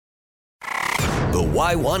The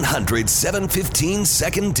Y100 715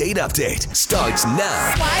 second date update starts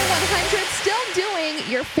now. Y100 still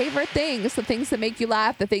doing your favorite things, the things that make you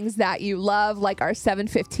laugh, the things that you love, like our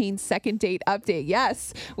 715 second date update.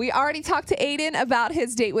 Yes, we already talked to Aiden about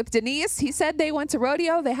his date with Denise. He said they went to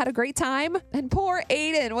rodeo, they had a great time. And poor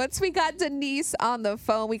Aiden, once we got Denise on the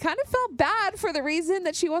phone, we kind of felt bad for the reason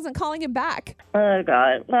that she wasn't calling him back. Oh,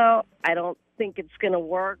 God. Well, I don't think it's going to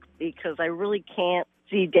work because I really can't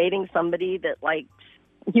see dating somebody that likes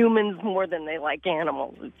humans more than they like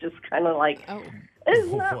animals. It's just kind of like,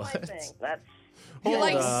 it's not my thing. That's He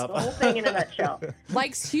likes the whole thing in a nutshell.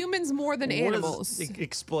 likes humans more than animals.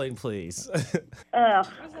 Explain, please. Oh,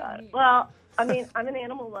 God. Well, I mean, I'm an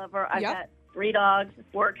animal lover. I've Yep. got 3 dogs,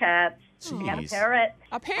 4 cats, I got a Jeez. parrot.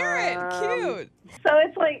 A parrot, cute. So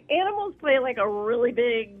it's like animals play like a really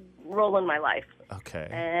big role in my life. Okay.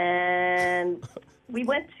 And we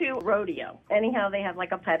went to rodeo. Anyhow, they have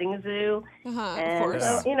like a petting zoo. Of And course.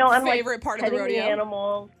 so, you know, I'm Favorite like part of the petting rodeo.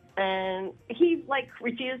 animals. And he like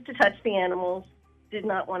refused to touch the animals, did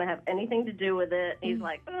not want to have anything to do with it. He's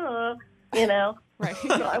like, oh, you know. Right.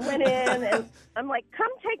 So I went in and I'm like, come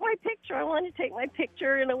take my picture. I want to take my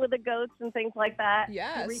picture, you know, with the goats and things like that.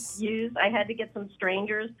 Yes. He refused. I had to get some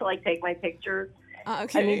strangers to like take my picture.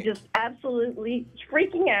 Okay. I mean, just absolutely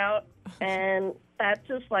freaking out. And that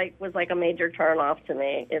just like was like a major turn off to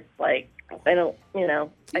me. It's like, I don't, you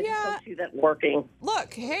know, I just Yeah. don't see that working.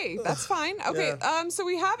 Look, hey, that's fine. Okay, so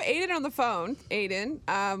we have Aiden on the phone. Aiden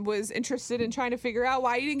was interested in trying to figure out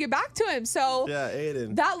why you didn't get back to him. So Yeah,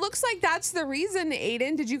 Aiden. that looks like that's the reason,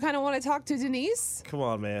 Aiden. Did you kind of want to talk to Denise? Come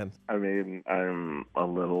on, man. I mean, I'm a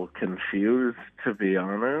little confused, to be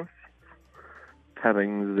honest.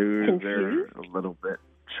 Petting zoos are a little bit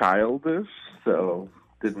childish, so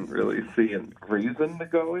didn't really see a reason to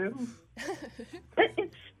go in. But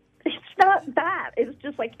it's not that. It's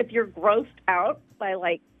just like if you're grossed out by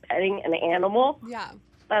like petting an animal, Yeah.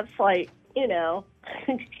 that's like, you know,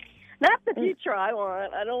 not the future I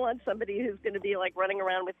want. I don't want somebody who's going to be like running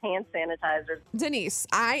around with hand sanitizers. Denise,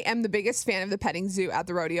 I am the biggest fan of the petting zoo at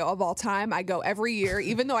the rodeo of all time. I go every year,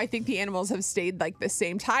 even though I think the animals have stayed like the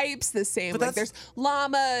same types, the same, But like there's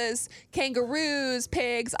llamas, kangaroos,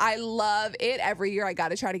 pigs. I love it. Every year I got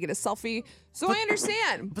to try to get a selfie. So I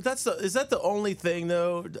understand. But is that the only thing,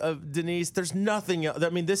 though, Denise? There's nothing else. I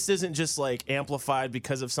mean, this isn't just like amplified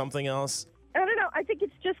because of something else. I don't know. I think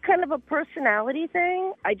it's just kind of a personality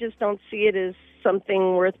thing. I just don't see it as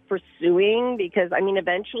something worth pursuing because, I mean,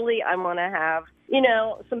 eventually I want to have, you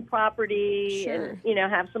know, some property Sure. and, you know,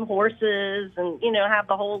 have some horses and, you know, have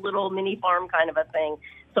the whole little mini farm kind of a thing.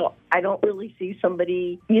 So I don't really see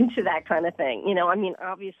somebody into that kind of thing. You know, I mean,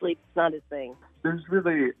 obviously it's not his thing. There's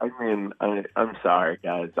really, I mean, I'm sorry,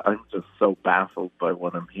 guys. I'm just so baffled by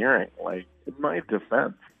what I'm hearing. Like, in my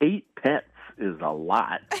defense, 8 pets is a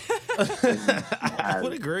lot. I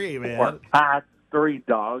would agree, man. 4 cats, 3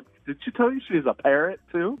 dogs. Did she tell you she's a parrot,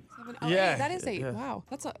 too? Oh, Yeah. that is 8. Yeah. Wow.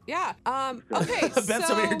 That's a, yeah. Okay. Beth's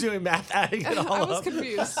over here doing math, adding it all I was up.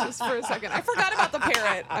 confused just for a second. I forgot about the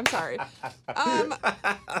parrot. I'm sorry.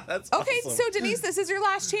 That's Okay, awesome. so Denise, this is your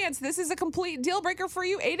last chance. This is a complete deal breaker for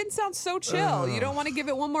you. Aiden sounds so chill. You don't want to give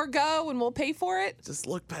it one more go and we'll pay for it? Just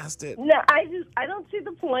look past it. No, I don't see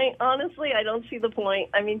the point. Honestly, I don't see the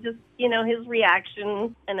point. I mean, just, you know, his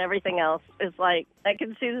reaction and everything else is like, I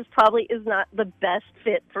can see this probably is not the best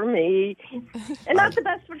fit for me and not the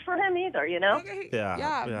best fit for him either, you know? Okay.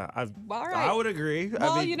 Yeah. All right. I would agree.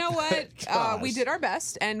 Well, I mean, you know what? We gosh. did our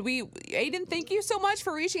best, and Aiden, thank you so much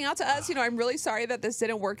for reaching out to us. You know, I'm really sorry that this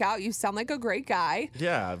didn't work out. You sound like a great guy.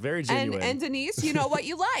 Yeah, very genuine. And Denise, you know what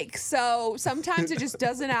you like. So sometimes it just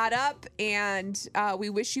doesn't add up. And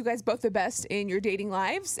we wish you guys both the best in your dating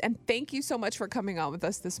lives. And thank you so much for coming on with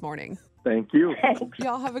us this morning. Thank you.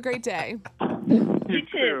 Y'all have a great day. You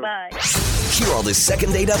too. Bye. Hear all the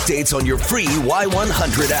second date updates on your free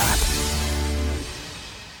Y100 app.